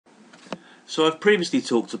So I've previously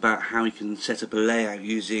talked about how you can set up a layout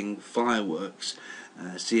using Fireworks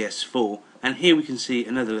CS4, and here we can see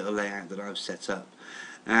another little layout that I've set up.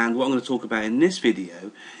 And what I'm going to talk about in this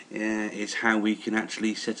video is how we can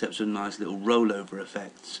actually set up some nice little rollover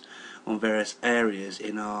effects on various areas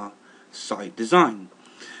in our site design.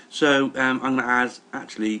 So I'm going to add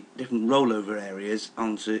actually different rollover areas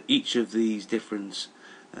onto each of these different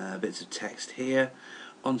bits of text here,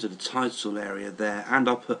 onto the title area there, and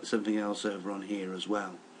I'll put something else over on here as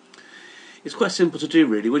well. It's quite simple to do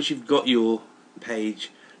really. Once you've got your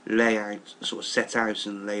page layout sort of set out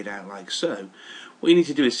and laid out like so, what you need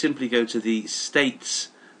to do is simply go to the states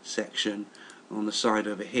section on the side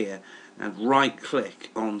over here and right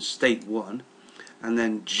click on state 1 and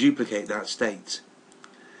then duplicate that state.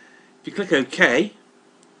 If you click OK,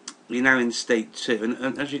 you're now in state 2,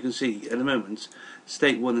 and as you can see at the moment,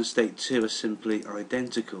 state 1 and state 2 are simply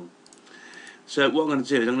identical. So what I'm going to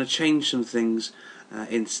do is I'm going to change some things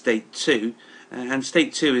in state 2, and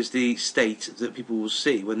state 2 is the state that people will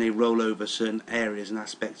see when they roll over certain areas and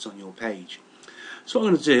aspects on your page. So what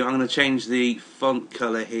I'm going to do, I'm going to change the font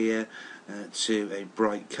colour here to a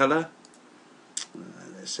bright colour,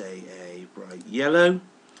 let's say a bright yellow,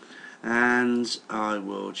 and I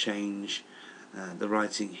will change the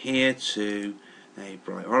writing here to a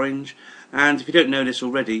bright orange. And if you don't know this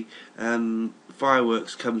already,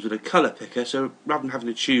 Fireworks comes with a colour picker, so rather than having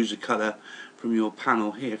to choose a colour from your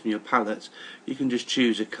panel here, from your palette, you can just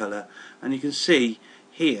choose a colour, and you can see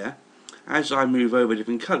here as I move over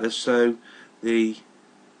different colours, so the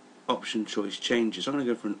option choice changes. I'm going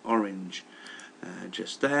to go for an orange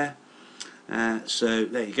just there. So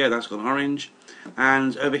there you go, that's got an orange.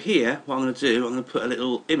 And over here what I'm going to do, I'm going to put a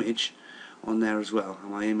little image on there as well, and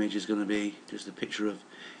my image is going to be just a picture of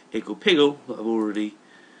Iggle Piggle that I've already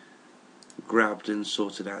grabbed and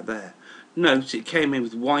sorted out there. Note it came in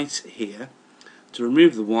with white here. To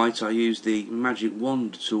remove the white, I use the magic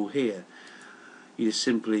wand tool here. You just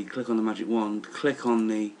simply click on the magic wand, click on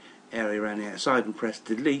the area around the outside and press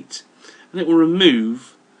delete, and it will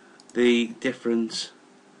remove the different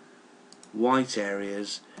white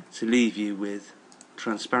areas to leave you with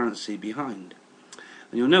transparency behind.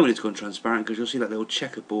 And you'll know when it's gone transparent because you'll see that little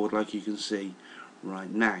checkerboard like you can see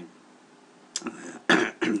right now.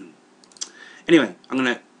 Anyway, I'm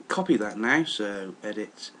going to copy that now, so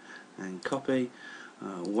edit and copy,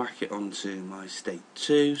 whack it onto my state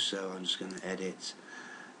 2, so I'm just going to edit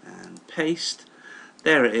and paste.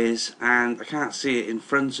 There it is, and I can't see it in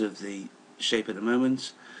front of the shape at the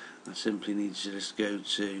moment. I simply need to just go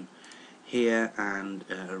to here and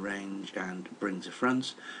arrange and bring to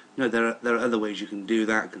front. No, there are other ways you can do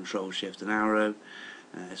that. Control Shift and arrow.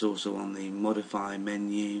 It's also on the modify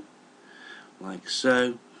menu like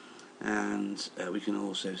so, and we can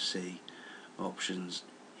also see options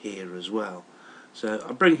here as well. So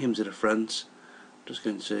I'll bring him to the front. I'm just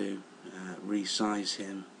going to resize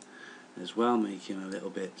him as well, make him a little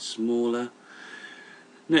bit smaller.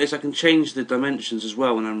 Notice I can change the dimensions as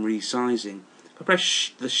well when I'm resizing. If I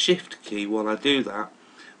press the shift key while I do that,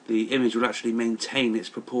 the image will actually maintain its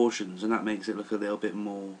proportions, and that makes it look a little bit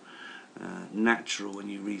more natural when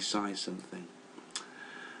you resize something.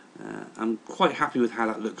 I'm quite happy with how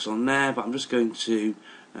that looks on there, but I'm just going to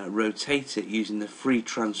rotate it using the free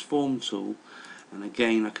transform tool, and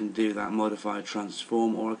again I can do that, modify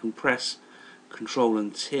transform, or I can press Control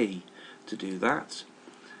and T to do that,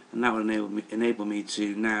 and that will enable me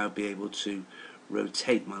to now be able to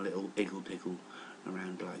rotate my little Iggle Piggle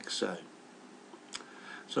around like so.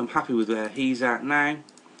 So I'm happy with where he's at now,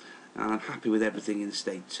 and I'm happy with everything in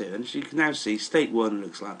state 2. And as you can now see, state 1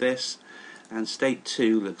 looks like this, and state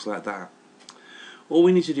 2 looks like that. All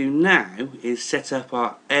we need to do now is set up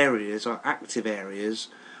our areas, our active areas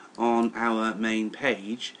on our main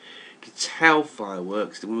page, to tell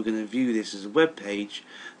Fireworks that when we're going to view this as a web page,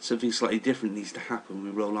 something slightly different needs to happen when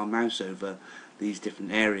we roll our mouse over these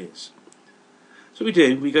different areas. So we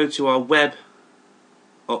do, we go to our web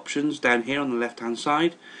options down here on the left hand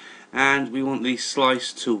side, and we want the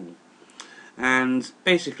slice tool, and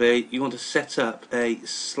basically you want to set up a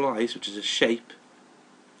slice, which is a shape,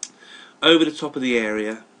 over the top of the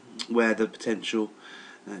area where the potential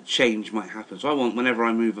change might happen. So I want, whenever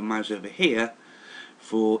I move a mouse over here,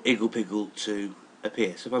 for Iggle Piggle to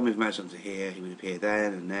appear. So if I move the mouse onto here, he would appear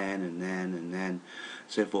then, and then, and then, and then,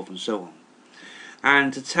 so forth and so on.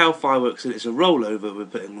 And to tell Fireworks that it's a rollover we're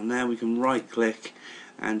putting on there, we can right click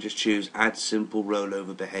and just choose Add Simple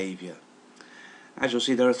Rollover Behaviour. As you'll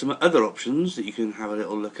see, there are some other options that you can have a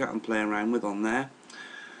little look at and play around with on there.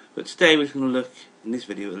 But today we're going to look, in this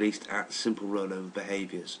video at least, at simple rollover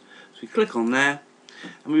behaviours. So we click on there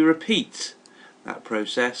and we repeat that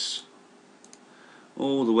process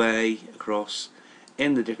all the way across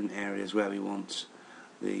in the different areas where we want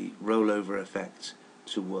the rollover effect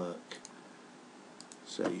to work.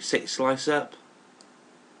 So you set your slice up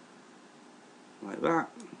like that,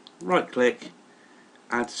 right click,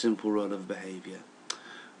 add simple rollover behaviour,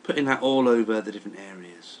 putting that all over the different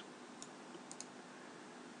areas.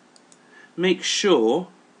 Make sure,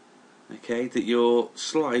 okay, that your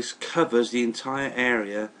slice covers the entire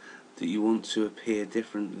area that you want to appear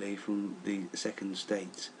differently from the second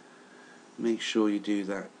state. Make sure you do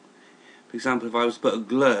that. For example, if I was to put a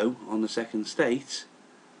glow on the second state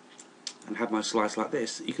and have my slice like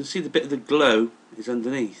this, you can see the bit of the glow is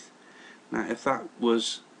underneath. Now if that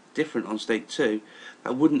was different on state 2,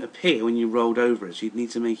 that wouldn't appear when you rolled over it, so you'd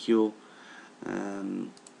need to make your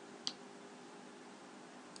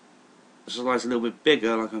slice a little bit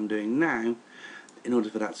bigger, like I'm doing now, in order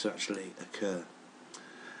for that to actually occur.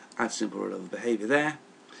 Add simple rollover behaviour there,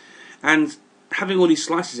 and having all these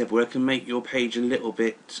slices everywhere can make your page a little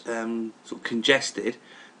bit sort of congested,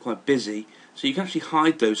 quite busy, so you can actually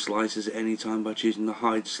hide those slices at any time by choosing the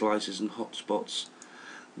hide slices and hotspots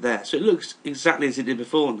there. So it looks exactly as it did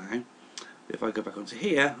before now. If I go back onto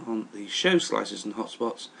here, on the show slices and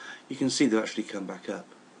hotspots, you can see they've actually come back up.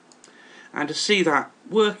 And to see that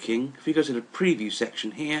working, if we go to the preview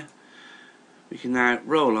section here, we can now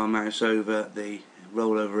roll our mouse over the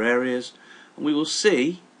rollover areas, and we will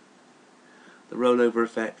see the rollover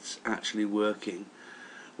effects actually working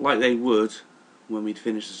like they would when we'd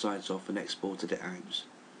finished the sites off and exported it out.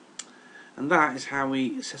 And that is how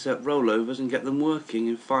we set up rollovers and get them working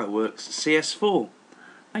in Fireworks CS4.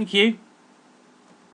 Thank you.